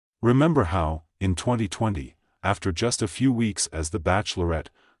Remember how, in 2020, after just a few weeks as the Bachelorette,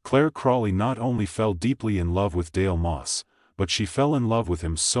 Clare Crawley not only fell deeply in love with Dale Moss, but she fell in love with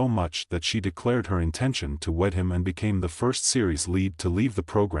him so much that she declared her intention to wed him and became the first series lead to leave the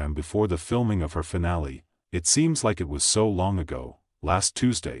program before the filming of her finale. It seems like it was so long ago. Last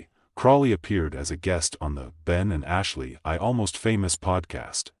Tuesday, Crawley appeared as a guest on the Ben and Ashley I Almost Famous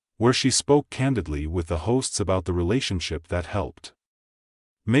podcast, where she spoke candidly with the hosts about the relationship that helped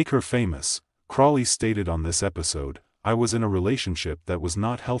make her famous. Crawley stated on this episode, "I was in a relationship that was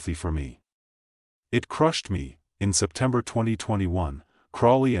not healthy for me. It crushed me." In September 2021,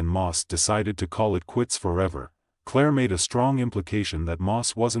 Crawley and Moss decided to call it quits forever. Clare made a strong implication that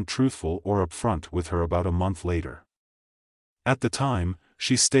Moss wasn't truthful or upfront with her about a month later. At the time,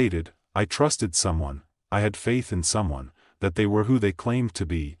 she stated, "I trusted someone, I had faith in someone, that they were who they claimed to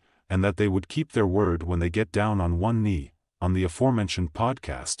be, and that they would keep their word when they get down on one knee." On the aforementioned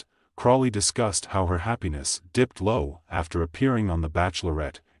podcast, Crawley discussed how her happiness dipped low after appearing on The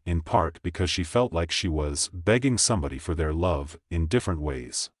Bachelorette, in part because she felt like she was begging somebody for their love in different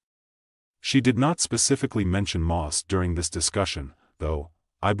ways. She did not specifically mention Moss during this discussion, though.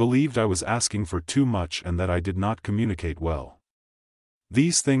 "I believed I was asking for too much and that I did not communicate well.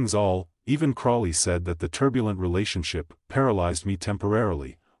 These things all." Even Crawley said that the turbulent relationship paralyzed me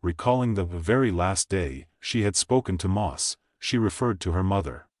temporarily. Recalling the very last day she had spoken to Moss, she referred to her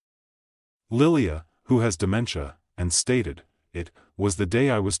mother, Lilia, who has dementia, and stated, "It was the day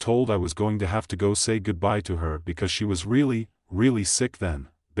I was told I was going to have to go say goodbye to her because she was really, really sick then."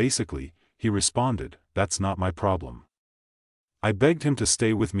 Basically, he responded, "That's not my problem. I begged him to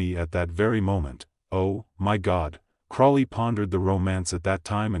stay with me at that very moment." Oh, my God. Crawley pondered the romance at that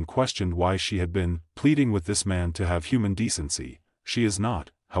time and questioned why she had been pleading with this man to have human decency. She is not,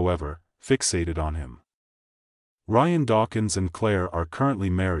 however, fixated on him. Ryan Dawkins and Clare are currently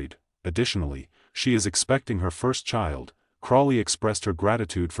married. Additionally, she is expecting her first child. Crawley expressed her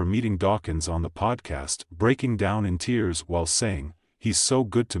gratitude for meeting Dawkins on the podcast, breaking down in tears while saying, "He's so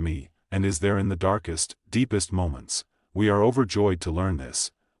good to me, and is there in the darkest, deepest moments. We are overjoyed to learn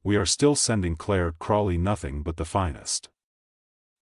this. We are still sending Clare Crawley nothing but the finest."